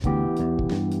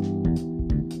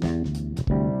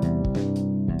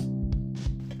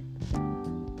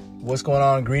What's going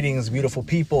on? Greetings, beautiful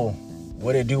people.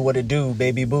 What it do,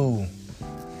 baby boo.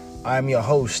 I'm your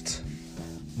host,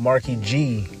 Marky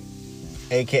G,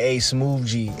 a.k.a. Smooth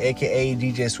G, a.k.a.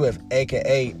 DJ Swift,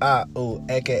 a.k.a.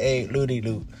 a.k.a. Ludi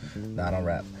Lou. Nah, I don't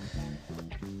rap.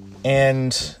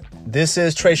 And this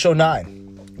is Trey Show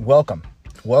 9. Welcome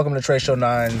to Trey Show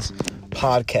 9's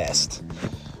podcast,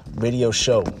 radio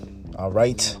show. All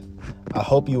right. I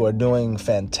hope you are doing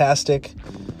fantastic.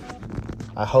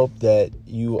 I hope that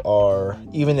you are,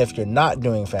 even if you're not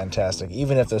doing fantastic,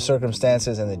 even if the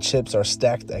circumstances and the chips are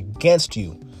stacked against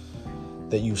you,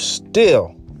 that you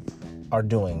still are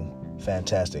doing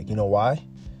fantastic. You know why?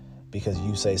 Because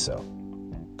you say so.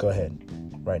 Go ahead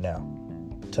right now.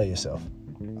 Tell yourself,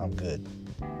 I'm good.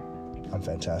 I'm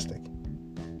fantastic.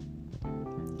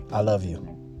 I love you.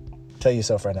 Tell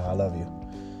yourself right now, I love you.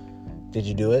 Did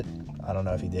you do it? I don't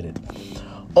know if you did it.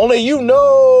 Only you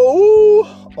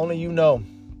know. Only you know.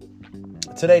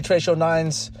 Today, Trey Show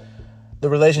 9's The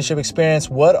Relationship Experience.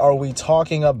 What are we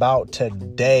talking about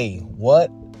today?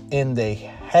 What in the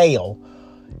hail,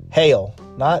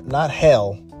 not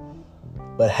hell,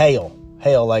 but hail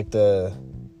like the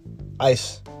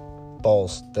ice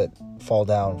balls that fall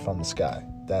down from the sky.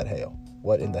 That hail.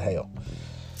 What in the hail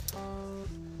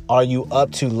are you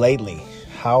up to lately?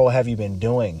 How have you been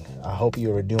doing? I hope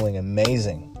you are doing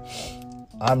amazing.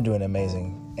 I'm doing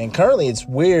amazing. And currently it's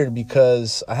weird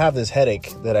because I have this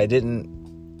headache that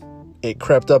it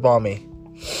crept up on me.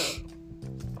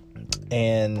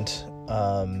 And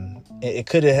it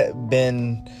could have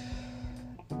been,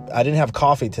 I didn't have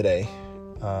coffee today.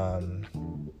 I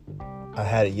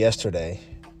had it yesterday.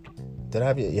 Did I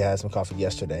have it? Yeah, I had some coffee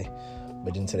yesterday,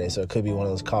 but didn't today. So it could be one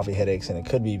of those coffee headaches, and it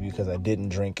could be because I didn't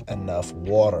drink enough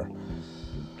water.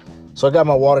 So I got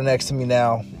my water next to me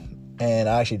now, and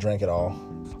I actually drank it all.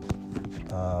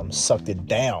 Sucked it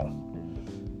down.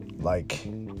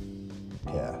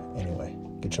 Anyway,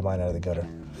 get your mind out of the gutter.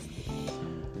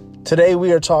 Today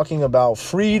we are talking about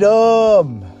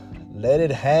freedom. Let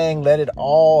it hang. Let it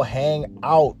all hang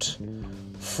out.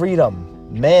 Freedom.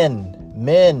 Man.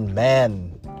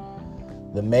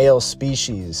 The male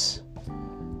species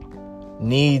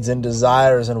needs and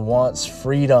desires and wants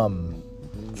freedom.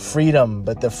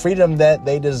 But the freedom that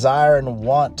they desire and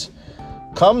want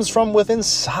comes from within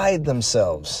inside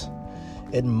themselves.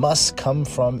 It must come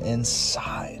from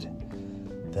inside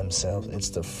themselves.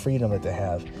 It's the freedom that they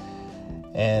have.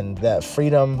 And that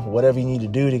freedom, whatever you need to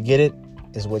do to get it,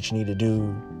 is what you need to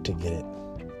do to get it.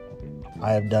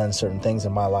 I have done certain things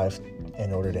in my life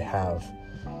in order to have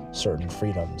certain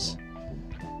freedoms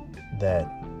that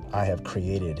I have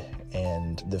created.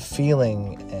 And the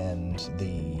feeling and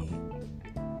the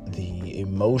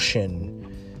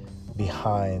emotion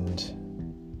behind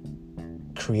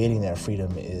creating that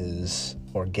freedom is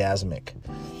orgasmic.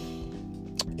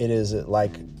 It is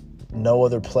like no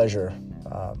other pleasure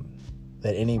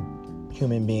that any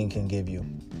human being can give you,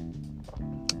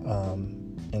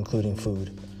 including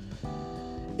food.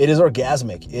 It is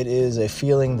orgasmic. It is a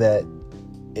feeling that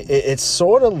it's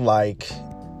sort of like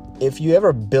if you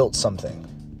ever built something,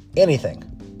 anything,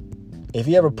 if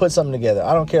you ever put something together,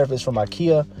 I don't care if it's from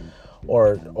IKEA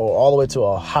or all the way to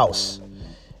a house.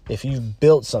 If you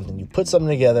built something, you put something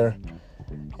together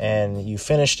and you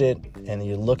finished it and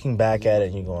you're looking back at it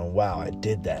and you're going, wow, I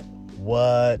did that.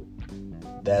 What?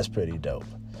 That's pretty dope.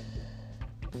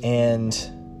 And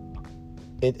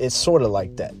it's sort of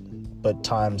like that, but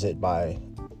times it by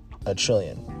a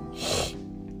trillion.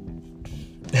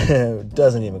 It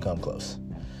doesn't even come close.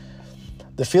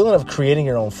 The feeling of creating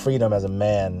your own freedom as a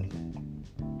man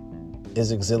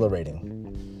is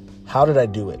exhilarating. How did I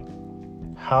do it?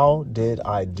 How did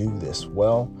I do this?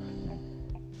 Well,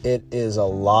 it is a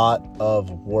lot of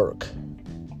work.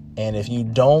 And if you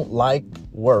don't like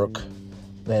work,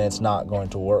 then it's not going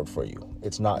to work for you.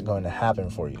 It's not going to happen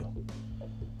for you.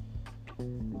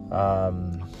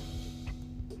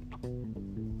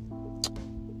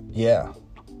 Yeah.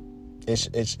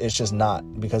 It's just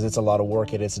not, because it's a lot of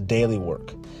work and it's daily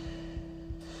work.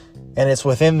 And it's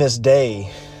within this day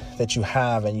that you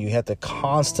have, and you have to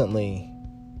constantly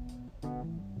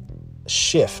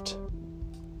shift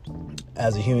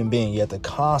as a human being. You have to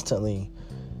constantly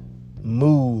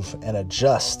move and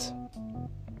adjust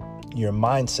your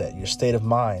mindset, your state of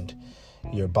mind,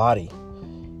 your body.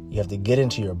 You have to get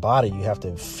into your body. You have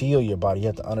to feel your body. You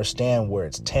have to understand where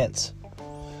it's tense.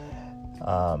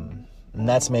 And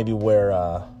that's maybe where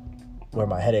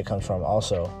my headache comes from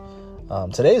also.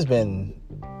 Today has been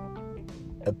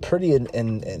a pretty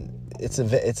it's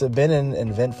been an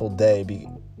eventful day.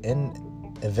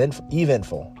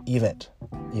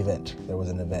 Event. There was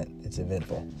an event. It's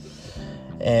eventful.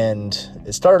 And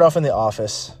it started off in the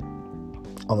office.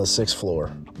 on the 6th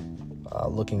floor,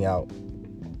 looking out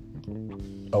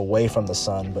away from the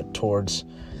sun, but towards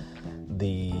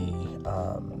the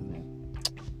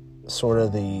sort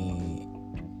of the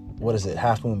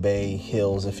Half Moon Bay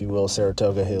Hills, if you will,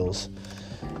 Saratoga Hills,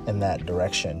 in that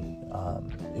direction.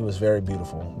 It was very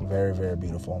beautiful, very, very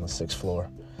beautiful on the 6th floor.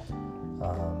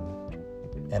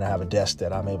 And I have a desk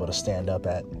that I'm able to stand up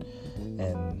at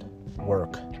and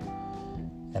work.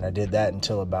 And I did that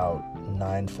until about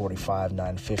 9:45,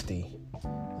 9:50,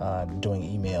 doing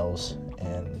emails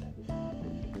and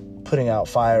putting out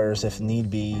fires if need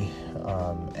be,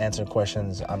 answering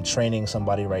questions. I'm training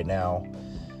somebody right now,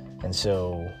 and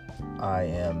so I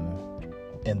am,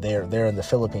 and they're in the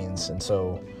Philippines, and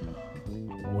so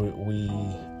we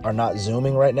are not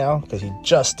Zooming right now because he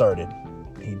just started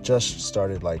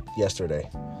like yesterday.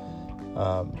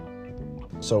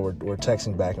 So we're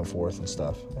texting back and forth and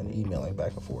stuff, and emailing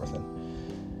back and forth,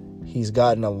 and he's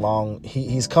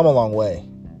come a long way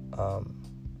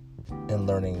in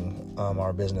learning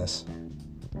our business.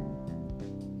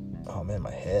 Oh man,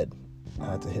 my head.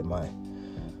 I had to hit my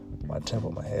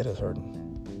temple. My head is hurting.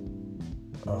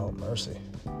 Oh, mercy.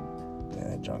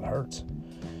 Man, that junk hurts.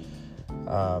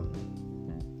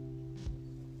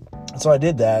 So I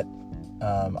did that.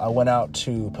 I went out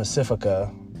to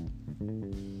Pacifica,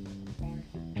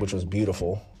 which was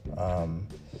beautiful.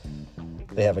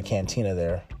 They have a cantina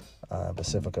there,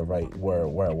 Pacifica, right where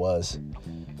it was.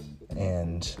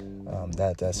 And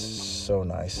that's so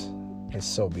nice. It's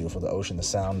so beautiful. The ocean, the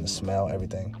sound, the smell,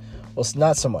 everything. Well, it's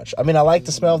not so much. I mean, I like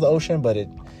the smell of the ocean, but it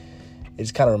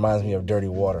just kind of reminds me of dirty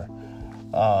water.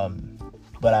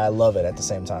 But I love it at the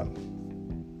same time.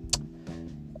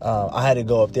 I had to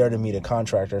go up there to meet a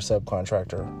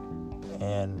subcontractor,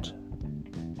 and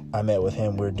I met with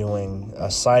him. We're doing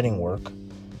a siding work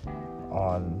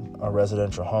on a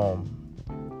residential home,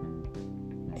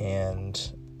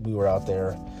 and we were out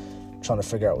there trying to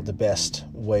figure out what the best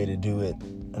way to do it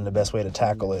and the best way to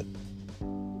tackle it.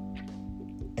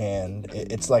 And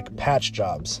it's like patch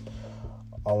jobs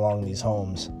along these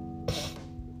homes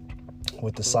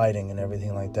with the siding and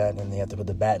everything like that, and they have to put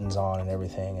the battens on and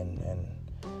everything, and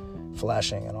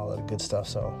flashing and all that good stuff.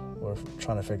 So we're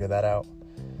trying to figure that out,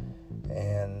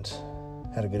 and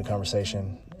had a good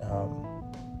conversation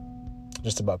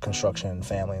just about construction and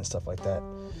family and stuff like that.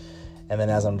 And then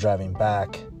as I'm driving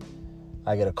back,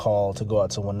 I get a call to go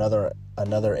out to another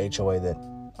HOA that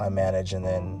I manage, and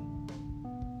then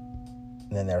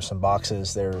there's some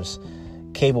boxes. There's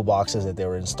cable boxes that they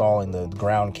were installing, the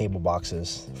ground cable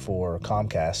boxes for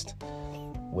Comcast,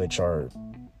 which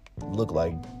look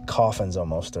like coffins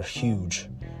almost. They're huge,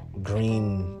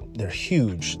 green. They're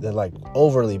huge. They're like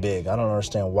overly big. I don't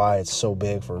understand why it's so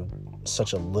big for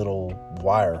such a little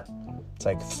wire. It's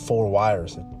like 4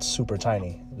 wires. It's super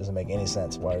tiny. It doesn't make any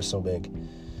sense why it's so big.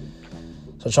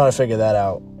 So trying to figure that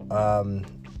out.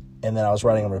 And then I was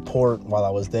writing a report while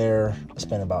I was there. I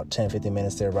spent about 10-15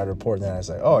 minutes there, write a report. And then I was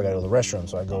like, oh, I got to go to the restroom.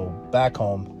 So I go back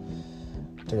home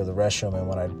to go to the restroom. And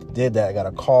when I did that, I got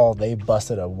a call. They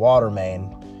busted a water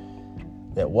main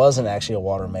that wasn't actually a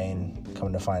water main.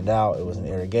 Coming to find out, it was an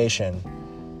irrigation.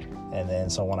 And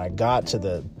then so when I got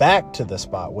back to the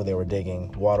spot where they were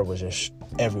digging, water was just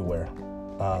everywhere.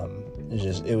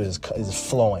 It was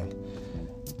flowing,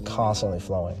 constantly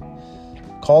flowing.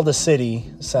 Called the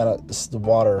city, City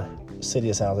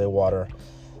of San Jose Water.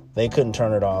 They couldn't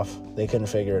turn it off. They couldn't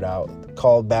figure it out.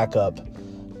 Called back up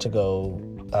to go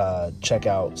check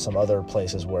out some other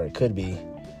places where it could be.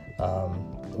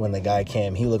 When the guy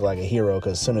came, he looked like a hero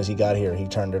because as soon as he got here, he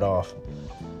turned it off.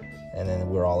 And then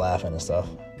we were all laughing and stuff.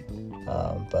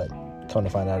 But come to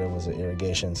find out, it was an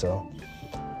irrigation. So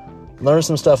learned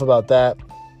some stuff about that.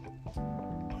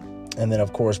 And then,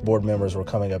 of course, board members were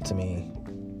coming up to me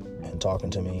and talking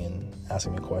to me and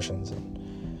asking me questions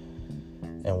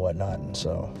and whatnot. And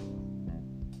so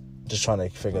just trying to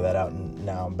figure that out. And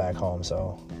now I'm back home.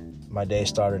 So my day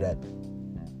started at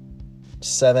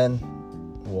 7.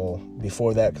 Well,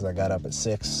 before that, because I got up at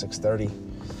 6:30.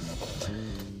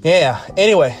 Yeah.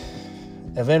 Anyway,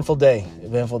 eventful day.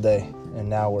 And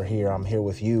now we're here. I'm here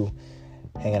with you,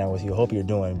 hanging out with you. Hope you're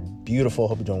doing beautiful.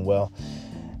 Hope you're doing well.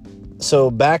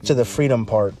 So back to the freedom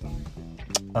part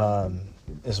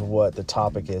is what the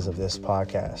topic is of this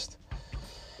podcast.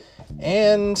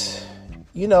 And,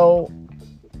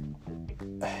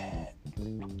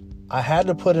 I had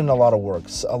to put in a lot of work.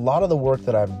 A lot of the work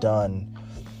that I've done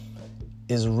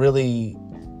is really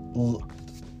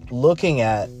looking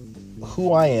at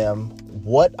who I am,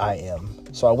 what I am.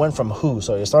 So I went from who.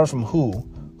 So you start from who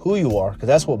you are, because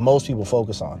that's what most people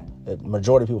focus on. The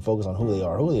majority of people focus on who they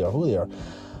are.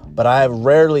 But I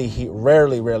rarely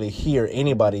hear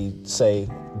anybody say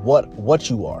what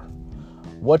you are.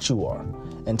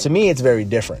 And to me, it's very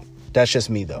different. That's just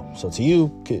me, though. So to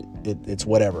you, it's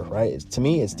whatever, right? To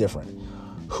me, it's different.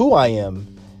 Who I am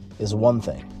is one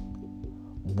thing.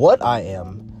 What I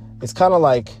am, it's kind of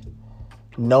like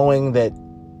knowing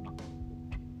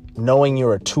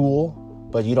you're a tool,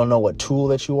 but you don't know what tool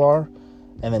that you are,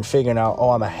 and then figuring out,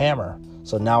 oh, I'm a hammer.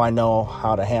 So now I know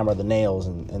how to hammer the nails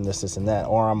and this, and that.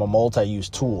 Or I'm a multi-use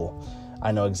tool.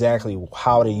 I know exactly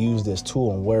how to use this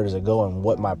tool and where does it go and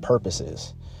what my purpose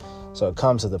is. So it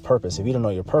comes to the purpose. If you don't know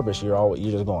your purpose, you're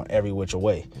just going every which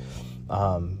way.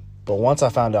 But once I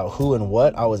found out who and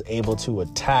what, I was able to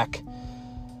attack,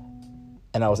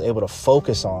 and I was able to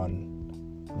focus on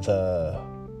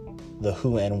the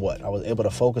who and what. I was able to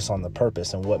focus on the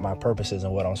purpose and what my purpose is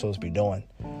and what I'm supposed to be doing.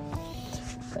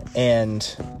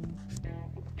 And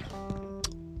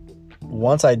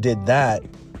once I did that,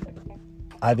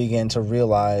 I began to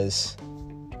realize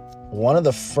one of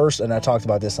the first, and I talked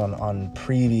about this on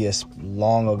previous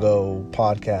long ago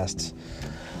podcasts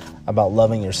about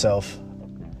loving yourself.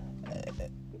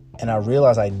 And I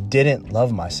realized I didn't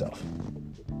love myself.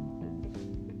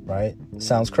 Right?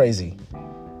 Sounds crazy.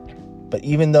 But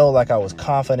even though I was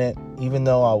confident, even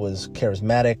though I was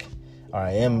charismatic,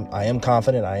 I am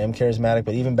confident, I am charismatic,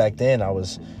 but even back then I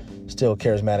was still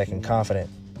charismatic and confident.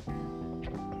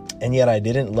 And yet I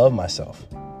didn't love myself.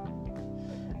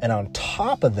 And on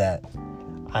top of that,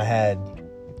 I had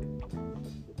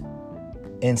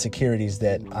insecurities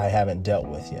that I haven't dealt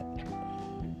with yet.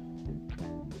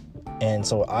 And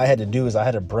so what I had to do is I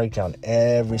had to break down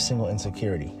every single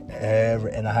insecurity,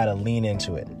 and I had to lean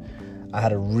into it. I had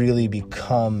to really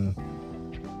become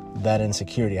that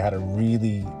insecurity. I had to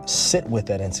really sit with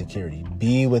that insecurity,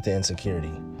 be with the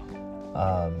insecurity.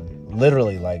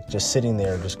 Literally, just sitting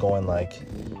there, just going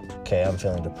okay, I'm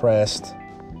feeling depressed.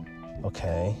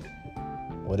 Okay,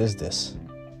 what is this?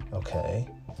 Okay,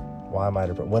 why am I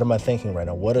depressed? What am I thinking right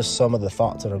now? What are some of the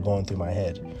thoughts that are going through my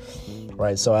head?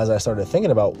 Right. So as I started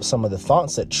thinking about some of the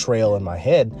thoughts that trail in my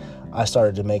head, I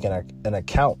started to make an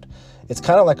account. It's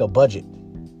kind of like a budget,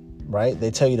 right? They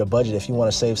tell you to budget. If you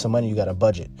want to save some money, you got to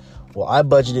budget. Well, I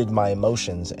budgeted my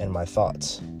emotions and my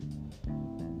thoughts.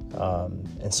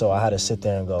 And so I had to sit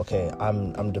there and go, okay,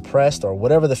 I'm depressed, or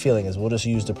whatever the feeling is. We'll just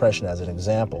use depression as an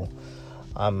example.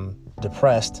 I'm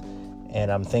depressed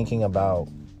and I'm thinking about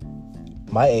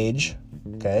my age.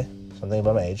 Okay. So I'm thinking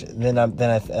about my age. And then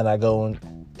I go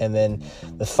and then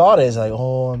the thought is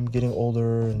oh, I'm getting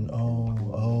older, and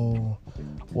oh,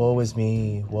 woe is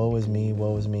me,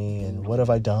 and what have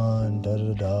I done,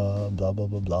 da-da-da-da, blah, blah,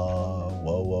 blah, blah,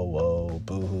 whoa,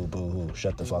 boo-hoo,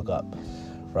 shut the fuck up,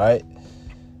 right?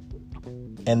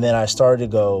 And then I started to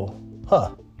go,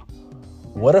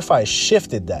 what if I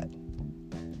shifted that?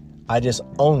 I just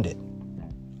owned it.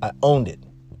 I owned it.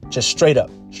 Just straight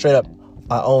up,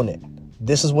 I own it.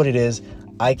 This is what it is.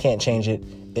 I can't change it.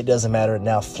 It doesn't matter.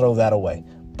 Now throw that away.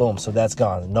 Boom. So that's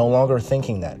gone. No longer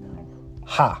thinking that.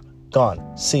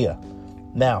 Gone. See ya.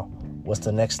 Now, what's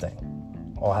the next thing?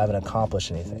 Oh, I haven't accomplished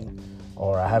anything.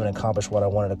 Or I haven't accomplished what I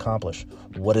wanted to accomplish.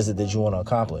 What is it that you want to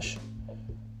accomplish?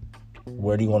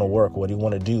 Where do you want to work? What do you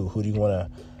want to do? Who do you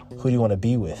want to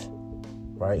be with?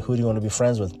 Right? Who do you want to be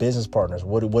friends with? Business partners.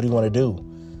 What do you want to do?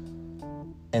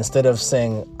 Instead of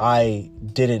saying, I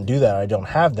didn't do that, I don't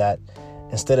have that,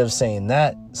 instead of saying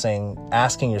that,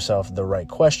 asking yourself the right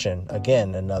question.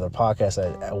 Again, another podcast,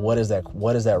 what is that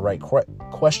right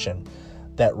question?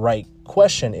 That right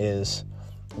question is,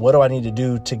 what do I need to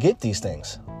do to get these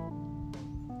things?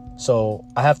 So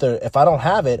I have to, if I don't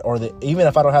have it, even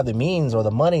if I don't have the means or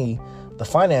the money, the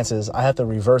finances, I have to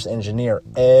reverse engineer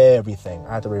everything.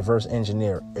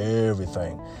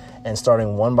 And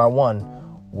starting one by one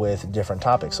with different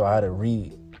topics. So I had to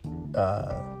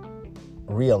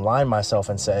realign myself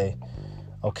and say,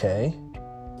 okay,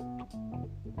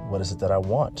 what is it that I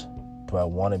want? Do I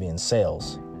want to be in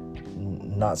sales?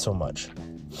 Not so much.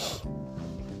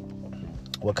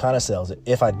 What kind of sales?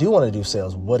 If I do want to do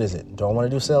sales, what is it? Do I want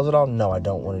to do sales at all? No, I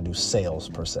don't want to do sales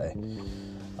per se.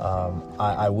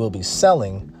 I will be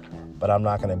selling, but I'm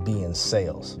not going to be in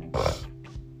sales.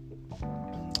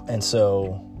 And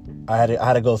so I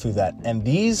had to go through that. And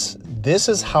this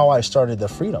is how I started the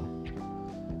freedom.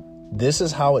 This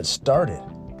is how it started.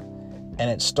 And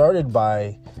it started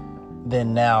by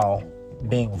then now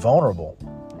being vulnerable.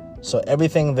 So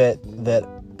everything that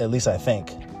at least I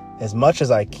think, as much as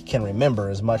I can remember,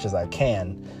 as much as I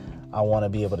can, I want to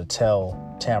be able to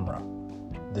tell Tamara,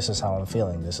 this is how I'm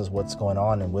feeling. This is what's going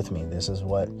on and with me. This is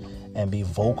what, and be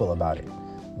vocal about it.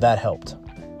 That helped.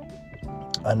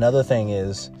 Another thing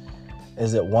is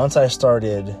that once I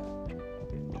started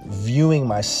viewing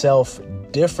myself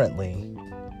differently,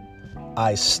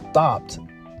 I stopped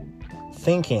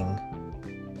thinking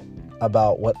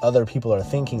about what other people are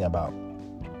thinking about.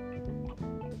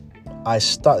 I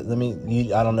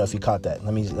don't know if you caught that.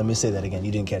 Let me say that again.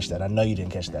 You didn't catch that. I know you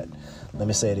didn't catch that. Let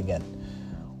me say it again.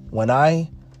 When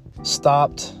I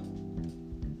stopped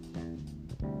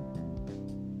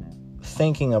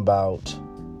thinking about,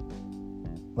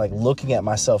 like, looking at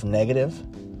myself negative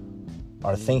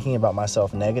or thinking about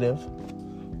myself negative,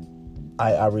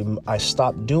 I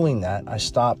stopped doing that. I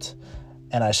stopped,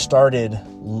 and I started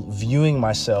viewing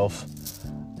myself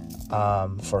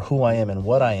for who I am and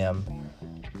what I am.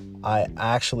 I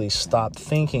actually stopped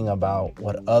thinking about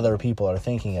what other people are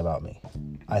thinking about me.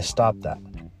 I stopped that.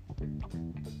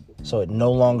 So it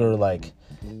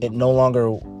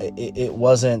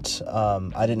wasn't,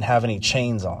 I didn't have any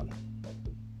chains on,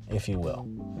 if you will.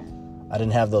 I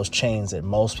didn't have those chains that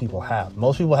most people have.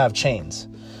 Most people have chains.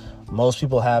 Most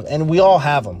people have, and we all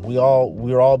have them.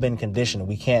 We're all been conditioned.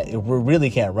 We really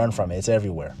can't run from it. It's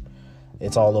everywhere.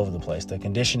 It's all over the place. The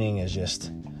conditioning is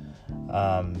just,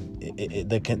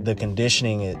 the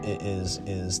conditioning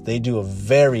is they do a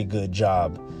very good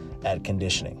job at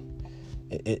conditioning.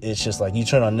 It's just like you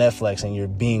turn on Netflix and you're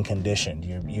being conditioned.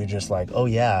 You're just like, oh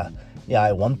yeah,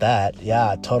 I want that.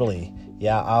 Yeah, totally.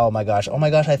 Yeah. Oh my gosh,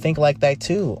 I think like that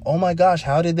too. Oh my gosh,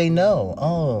 how did they know?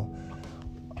 Oh,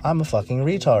 I'm a fucking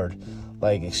retard.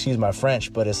 Like, excuse my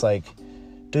French, but it's like,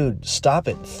 dude, stop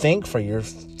it. Think for your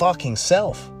fucking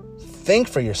self. Think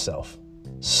for yourself.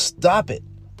 Stop it.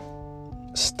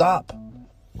 Stop.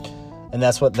 And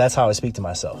that's how I speak to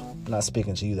myself. I'm not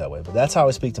speaking to you that way, but that's how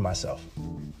I speak to myself.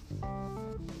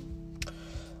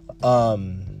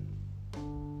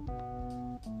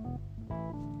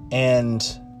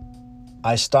 And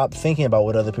I stopped thinking about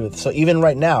what other people. So even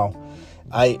right now,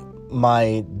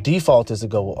 my default is to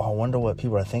go, oh, I wonder what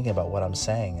people are thinking about what I'm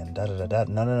saying, and da da da da.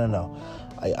 No.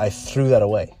 I threw that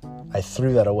away.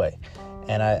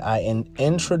 And I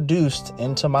introduced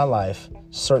into my life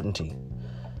certainty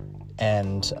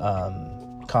and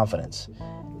confidence.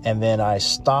 And then I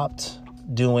stopped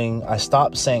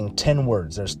saying 10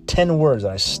 words. There's 10 words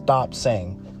that I stopped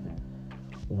saying.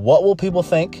 What will people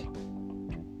think?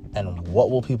 And what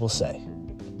will people say?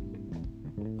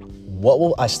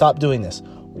 I stopped doing this.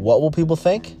 What will people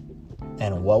think?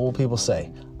 And what will people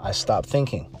say? I stopped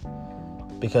thinking.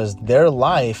 Because their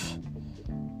life,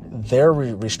 their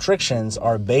restrictions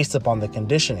are based upon the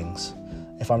conditionings.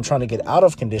 If I'm trying to get out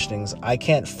of conditionings, I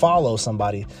can't follow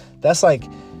somebody. That's like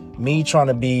me trying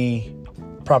to be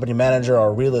property manager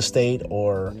or real estate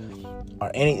or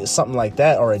something like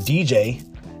that, or a DJ,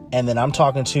 and then I'm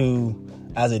talking to,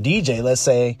 as a DJ, let's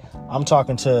say I'm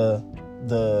talking to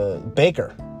the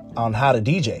baker on how to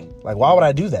DJ. Like, why would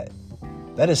I do that?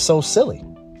 That is so silly.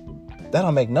 That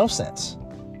don't make no sense,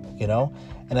 you know?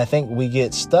 And I think we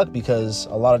get stuck because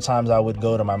a lot of times I would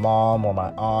go to my mom or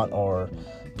my aunt or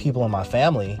people in my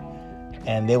family,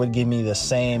 and they would give me the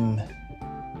same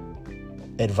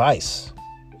advice,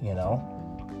 you know?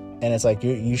 And it's like,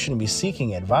 you shouldn't be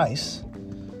seeking advice.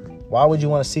 Why would you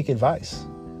want to seek advice?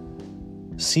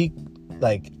 Seek,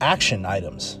 like, action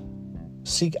items.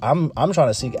 I'm trying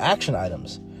to seek action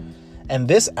items. And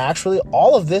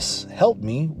all of this helped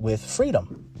me with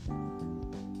freedom.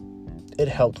 It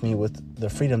helped me with the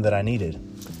freedom that I needed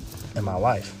in my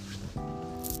life.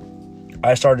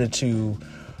 I started to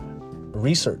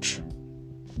research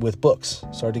with books,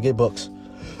 started to get books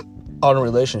on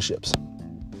relationships.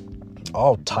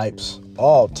 All types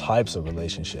of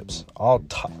relationships.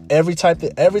 Every type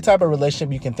of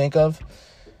relationship you can think of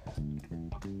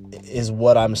is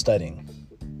what I'm studying.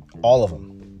 All of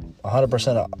them.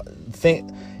 100%.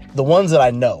 The ones that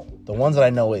I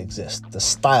know exist. The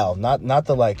style, not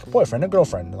the like boyfriend and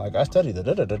girlfriend. Like, I study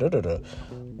the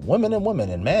women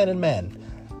and man.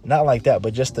 Not like that,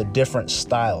 but just the different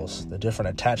styles, the different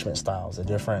attachment styles, the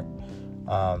different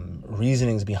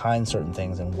reasonings behind certain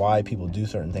things, and why people do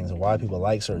certain things, and why people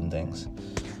like certain things.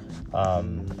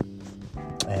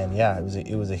 And yeah,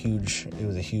 it was a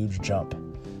huge jump.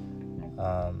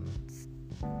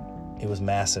 It was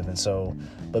massive. And so,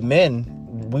 but men,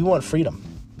 we want freedom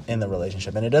in the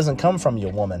relationship, and it doesn't come from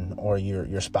your woman or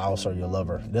your spouse or your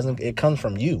lover. It comes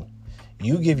from you.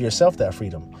 You give yourself that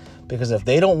freedom, because if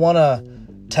they don't want to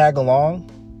tag along,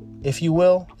 if you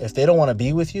will, if they don't want to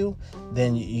be with you,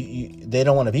 then they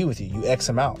don't want to be with you. You X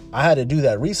them out. I had to do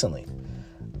that recently.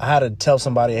 I had to tell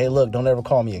somebody, hey, look, don't ever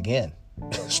call me again.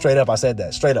 Straight up, I said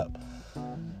that, straight up.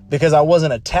 Because I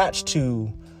wasn't attached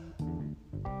to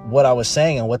what I was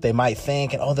saying and what they might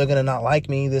think, and, oh, they're going to not like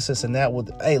me, this and that. Well,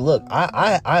 hey, look,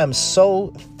 I am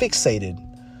so fixated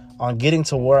on getting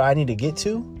to where I need to get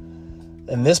to.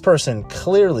 And this person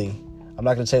clearly, I'm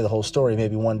not going to tell you the whole story,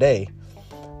 maybe one day,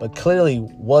 but clearly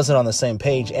wasn't on the same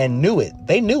page and knew it.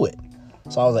 They knew it.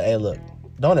 So I was like, hey, look,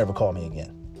 don't ever call me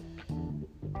again.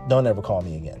 Don't ever call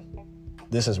me again.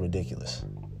 This is ridiculous.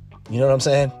 You know what I'm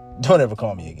saying? Don't ever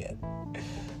call me again.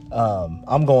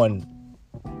 I'm going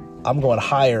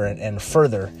higher and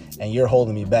further, and you're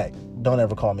holding me back. Don't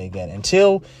ever call me again.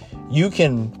 Until you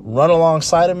can run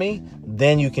alongside of me,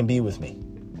 then you can be with me.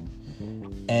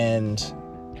 And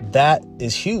that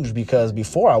is huge, because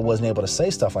before I wasn't able to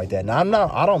say stuff like that. Now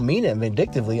I don't mean it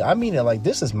vindictively. I mean it like,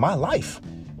 this is my life.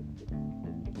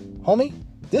 Homie,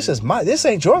 this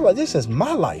ain't your life. This is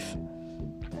my life.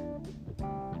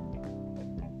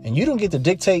 And you don't get to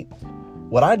dictate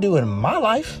what I do in my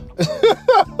life.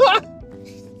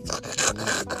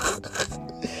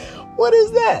 What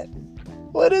is that?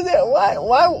 What is that?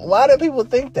 Why do people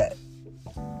think that?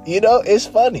 You know, it's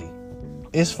funny.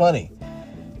 It's funny,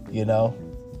 you know?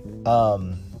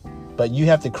 But you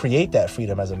have to create that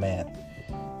freedom as a man.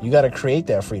 You got to create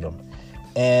that freedom.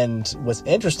 And what's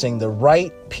interesting, the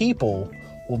right people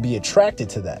will be attracted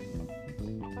to that.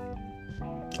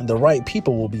 The right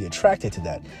people will be attracted to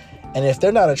that. And if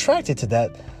they're not attracted to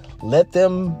that, let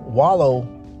them wallow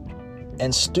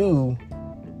and stew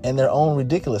in their own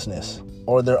ridiculousness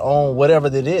or their own whatever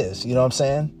that is. You know what I'm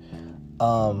saying?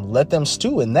 Let them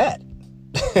stew in that.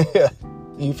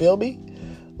 You feel me?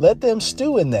 Let them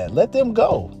stew in that. Let them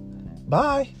go.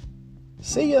 Bye.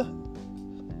 See ya.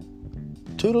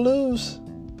 Toodaloos.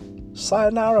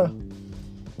 Sayonara.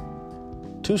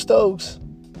 Two Stokes.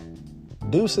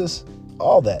 Deuces.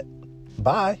 All that.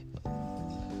 Bye.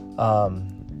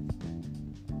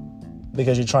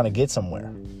 Because you're trying to get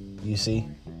somewhere. You see?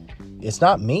 It's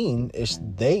not mean.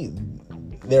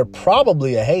 They're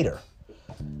probably a hater.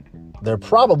 They're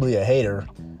probably a hater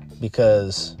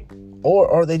because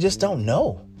or they just don't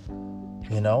know.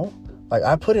 You know? Like,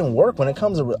 I put in work when it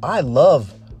comes to I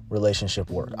love relationship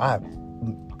work.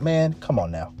 Man, come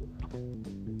on now.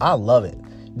 I love it.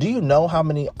 Do you know how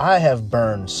many I have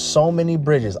burned so many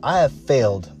bridges? I have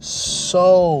failed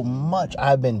so much.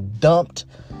 I've been dumped,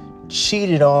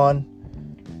 cheated on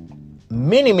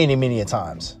many, many, many a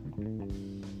times.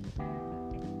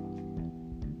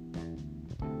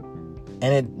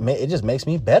 And it just makes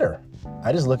me better.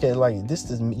 I just look at it like,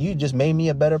 you just made me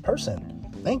a better person.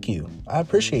 Thank you. I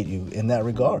appreciate you in that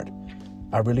regard.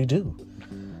 I really do.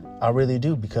 I really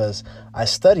do, because I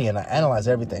study and I analyze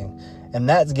everything. And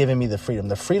that's giving me the freedom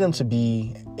to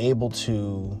be able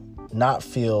to not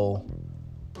feel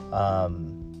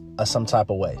some type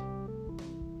of way.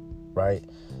 Right?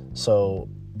 So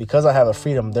because I have a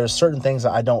freedom, there's certain things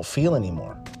that I don't feel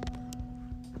anymore.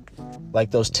 Like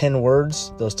those 10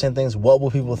 words, those 10 things, what will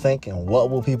people think and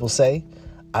what will people say?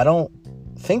 I don't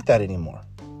think that anymore.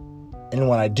 And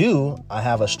when I do, I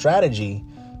have a strategy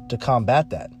to combat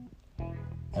that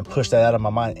and push that out of my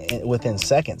mind within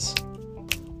seconds.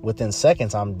 Within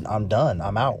seconds, I'm done.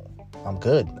 I'm out. I'm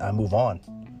good. I move on.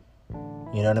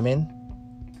 You know what I mean?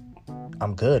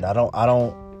 I'm good. I don't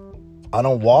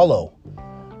wallow.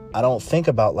 I don't think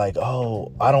about like,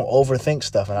 oh, I don't overthink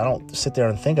stuff, and I don't sit there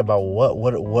and think about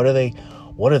what are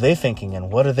they thinking and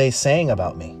what are they saying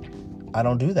about me? I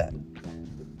don't do that.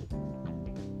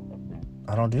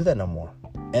 I don't do that no more.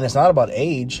 And it's not about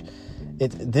age.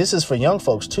 This is for young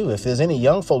folks too. If there's any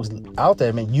young folks out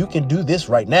there, man, you can do this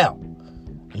right now.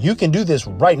 You can do this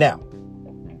right now.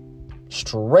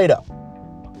 Straight up.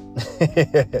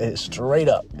 Straight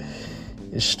up.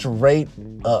 Straight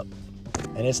up.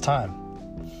 And it's time.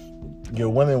 Your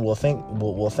women will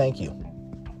thank you.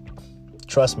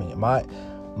 Trust me.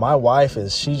 My wife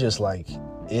she's just like,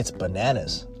 it's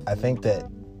bananas. I think that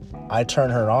I turn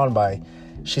her on by,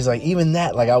 she's like, even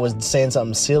that, like I was saying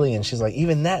something silly and she's like,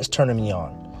 even that's turning me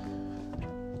on.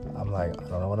 I'm like, I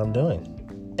don't know what I'm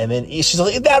doing. And then she's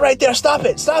like, that right there, stop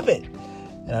it.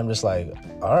 And I'm just like,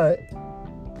 all right.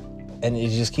 And it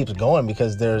just keeps going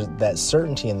because there's that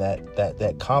certainty and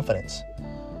that confidence.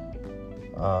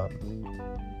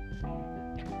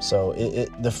 So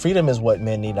the freedom is what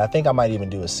men need. I think I might even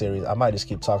do a series. I might just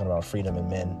keep talking about freedom in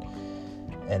men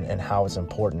and how it's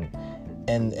important.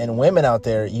 And women out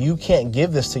there, you can't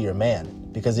give this to your man,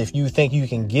 because if you think you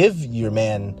can give your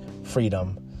man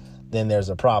freedom, then there's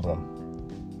a problem.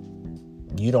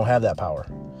 You don't have that power.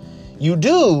 You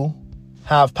do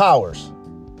have powers.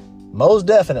 Most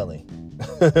definitely.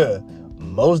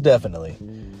 Most definitely.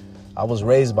 I was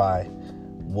raised by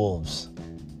wolves.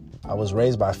 I was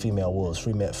raised by female wolves,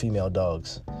 female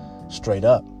dogs. Straight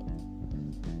up.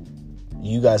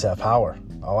 You guys have power.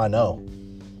 Oh, I know.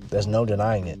 There's no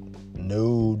denying it.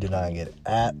 No denying it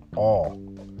at all.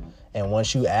 And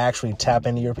once you actually tap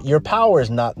into your power is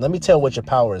not, let me tell you what your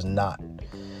power is not.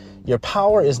 Your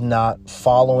power is not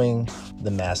following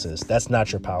the masses. That's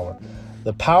not your power.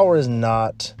 The power is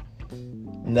not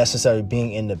necessarily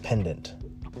being independent.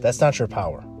 That's not your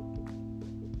power.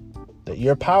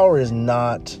 Your power is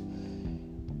not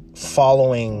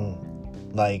following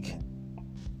like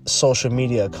social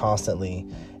media constantly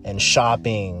and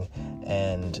shopping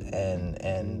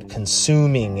and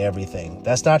consuming everything.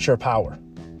 That's not your power.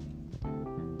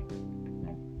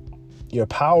 Your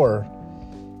power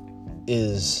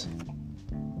is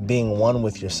being one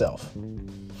with yourself,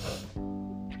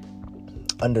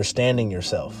 understanding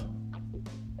yourself.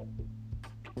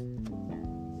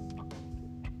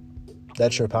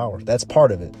 That's your power. That's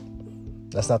part of it.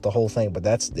 That's not the whole thing, but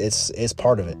it's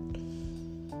part of it.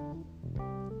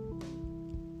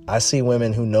 I see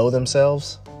women who know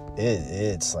themselves.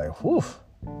 It's like, whew.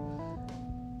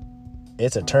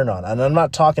 It's a turn on. And I'm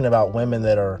not talking about women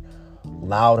that are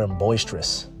loud and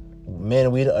boisterous. Men,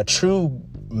 a true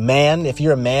man, if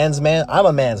you're a man's man, I'm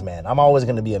a man's man. I'm always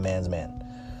going to be a man's man.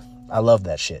 I love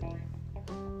that shit.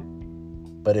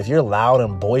 But if you're loud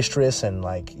and boisterous and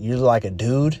like you're like a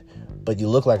dude, but you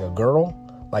look like a girl,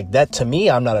 like that, to me,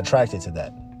 I'm not attracted to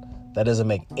that. That doesn't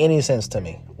make any sense to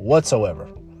me whatsoever.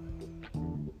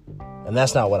 And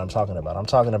that's not what I'm talking about. I'm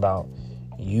talking about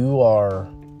you are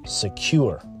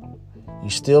secure. You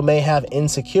still may have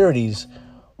insecurities,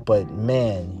 but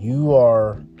man, you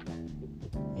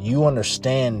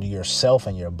understand yourself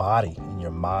and your body and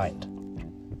your mind.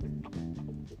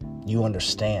 You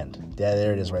understand. Yeah,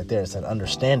 there it is right there. It's that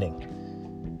understanding.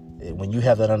 When you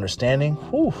have that understanding,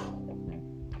 whew,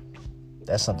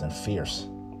 that's something fierce.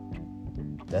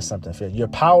 That's something fierce. Your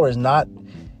power is not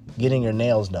getting your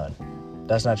nails done.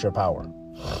 That's not your power.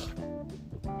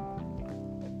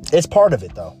 It's part of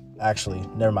it, though. Actually,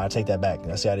 never mind. I take that back.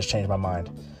 See, I just changed my mind.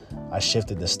 I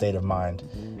shifted the state of mind.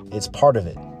 It's part of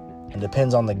it. It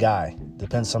depends on the guy.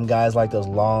 Depends. Some guys like those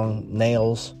long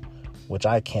nails, which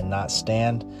I cannot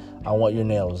stand. I want your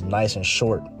nails nice and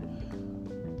short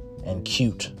and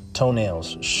cute.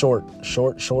 Toenails, short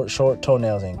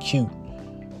toenails and cute.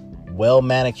 Well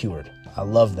manicured. I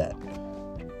love that.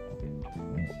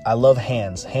 I love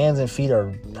hands. Hands and feet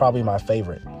are probably my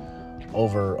favorite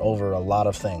over a lot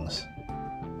of things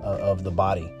of the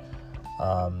body.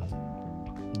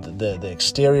 The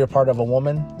exterior part of a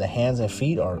woman, the hands and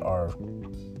feet are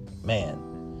man.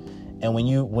 And when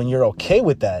you're okay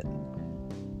with that,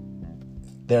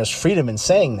 there's freedom in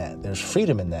saying that. There's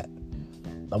freedom in that.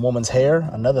 A woman's hair,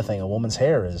 another thing, a woman's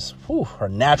hair is her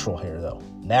natural hair though.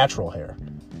 Natural hair.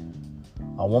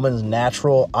 A woman's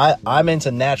natural, I'm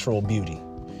into natural beauty.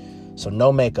 So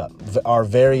no makeup, are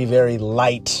very, very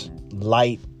light,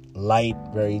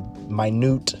 very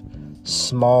minute,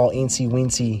 small,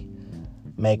 eensy-weensy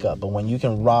makeup. But when you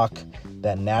can rock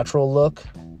that natural look,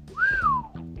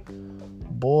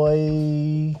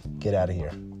 boy, get out of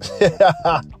here.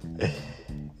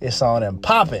 It's on and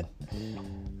popping.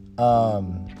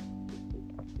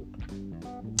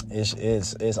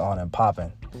 It's on and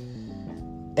popping.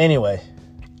 Anyway,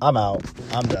 I'm out.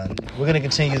 I'm done. We're going to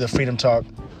continue the Freedom Talk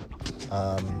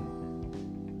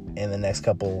in the next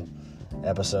couple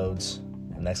episodes,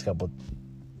 the next couple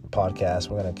podcasts.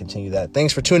 We're going to continue that.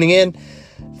 Thanks for tuning in.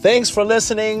 Thanks for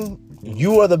listening.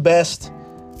 You are the best.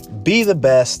 Be the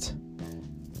best.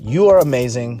 You are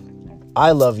amazing.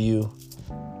 I love you.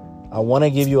 I want to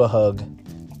give you a hug.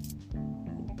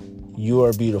 You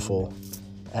are beautiful.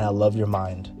 And I love your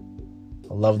mind.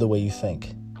 I love the way you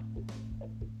think.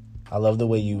 I love the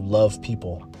way you love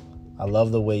people. I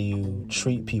love the way you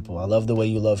treat people. I love the way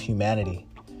you love humanity.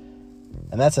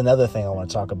 And that's another thing I want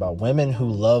to talk about. Women who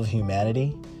love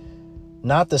humanity,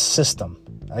 not the system.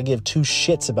 I give two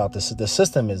shits about this. The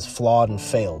system is flawed and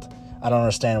failed. I don't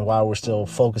understand why we're still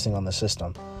focusing on the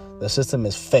system. The system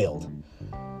is failed.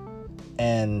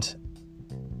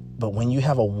 But when you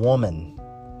have a woman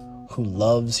who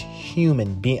loves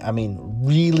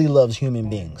really loves human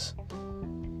beings.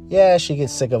 Yeah, she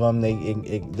gets sick of them.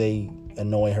 They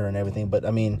annoy her and everything. But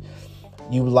I mean,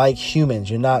 you like humans.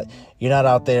 You're not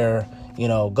out there,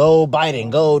 go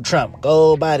Biden, go Trump,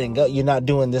 go Biden, go. You're not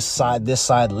doing this side,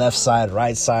 left side,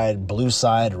 right side, blue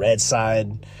side, red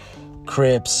side,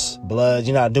 Crips, Bloods.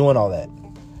 You're not doing all that,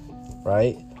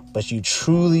 right? But you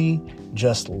truly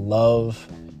just love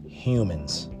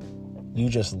humans. You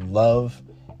just love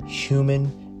human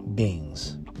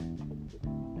beings.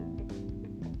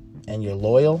 And you're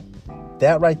loyal.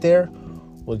 That right there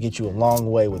will get you a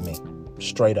long way with me.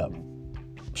 Straight up.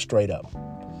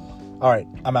 All right,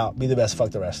 I'm out. Be the best.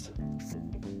 Fuck the rest.